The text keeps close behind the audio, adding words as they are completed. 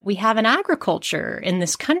we have an agriculture in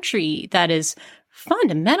this country that is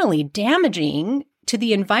fundamentally damaging to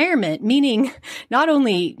the environment, meaning not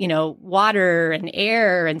only, water and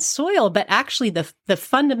air and soil, but actually the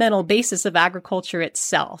fundamental basis of agriculture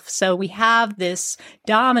itself. So we have this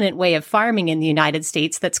dominant way of farming in the United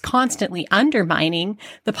States that's constantly undermining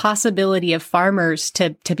the possibility of farmers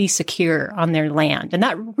to be secure on their land. And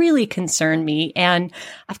that really concerned me. And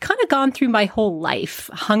I've kind of gone through my whole life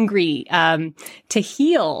hungry to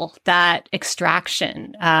heal that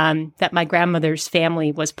extraction that my grandmother's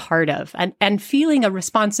family was part of, and feeling a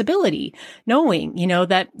responsibility, knowing,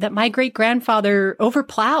 that my great-grandfather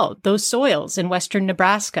overplowed those soils in Western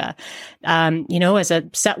Nebraska, as a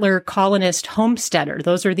settler colonist homesteader.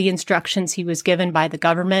 Those are the instructions he was given by the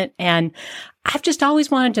government. And I've just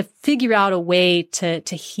always wanted to figure out a way to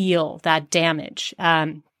heal that damage.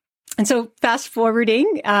 And so fast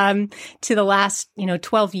forwarding to the last,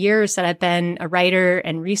 12 years that I've been a writer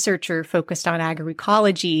and researcher focused on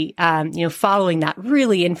agroecology, following that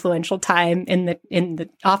really influential time in the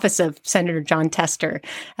office of Senator John Tester,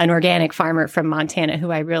 an organic farmer from Montana who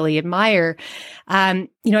I really admire.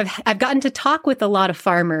 I've gotten to talk with a lot of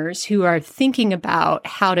farmers who are thinking about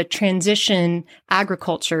how to transition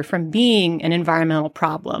agriculture from being an environmental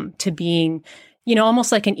problem to being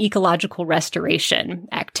almost like an ecological restoration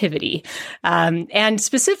activity. And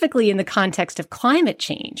specifically in the context of climate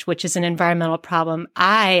change, which is an environmental problem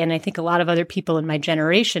and I think a lot of other people in my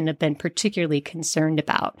generation have been particularly concerned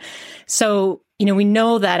about. So, we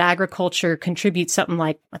know that agriculture contributes something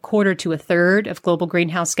like a quarter to a third of global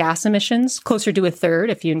greenhouse gas emissions, closer to a third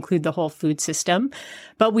if you include the whole food system.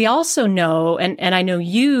 But we also know, and I know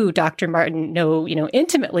you, Dr. Martin, know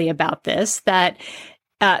intimately about this, that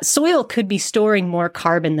soil could be storing more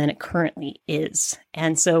carbon than it currently is.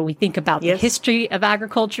 And so we think about the history of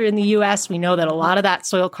agriculture in the U.S. We know that a lot of that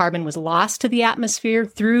soil carbon was lost to the atmosphere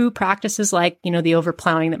through practices like, the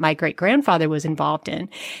overplowing that my great-grandfather was involved in.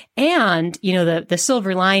 And, the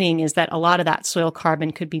silver lining is that a lot of that soil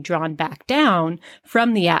carbon could be drawn back down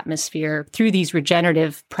from the atmosphere through these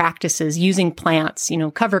regenerative practices using plants,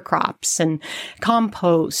 cover crops and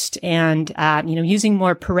compost and, using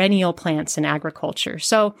more perennial plants in agriculture.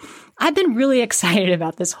 So I've been really excited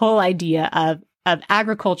about this whole idea of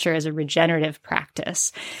agriculture as a regenerative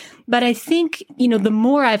practice. But I think, the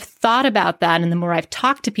more I've thought about that and the more I've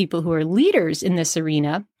talked to people who are leaders in this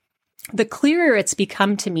arena, the clearer it's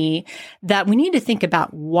become to me that we need to think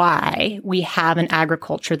about why we have an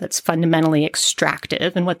agriculture that's fundamentally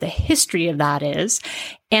extractive and what the history of that is.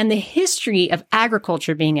 And the history of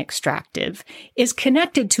agriculture being extractive is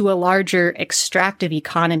connected to a larger extractive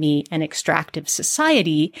economy and extractive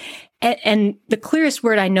society. And the clearest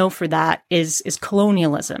word I know for that is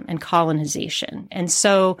colonialism and colonization. And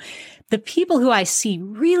so the people who I see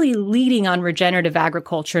really leading on regenerative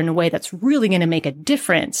agriculture in a way that's really going to make a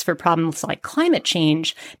difference for problems like climate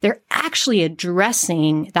change, they're actually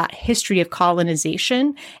addressing that history of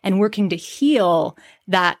colonization and working to heal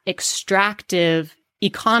that extractive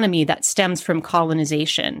economy that stems from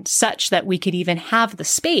colonization, such that we could even have the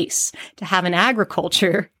space to have an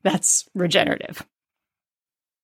agriculture that's regenerative.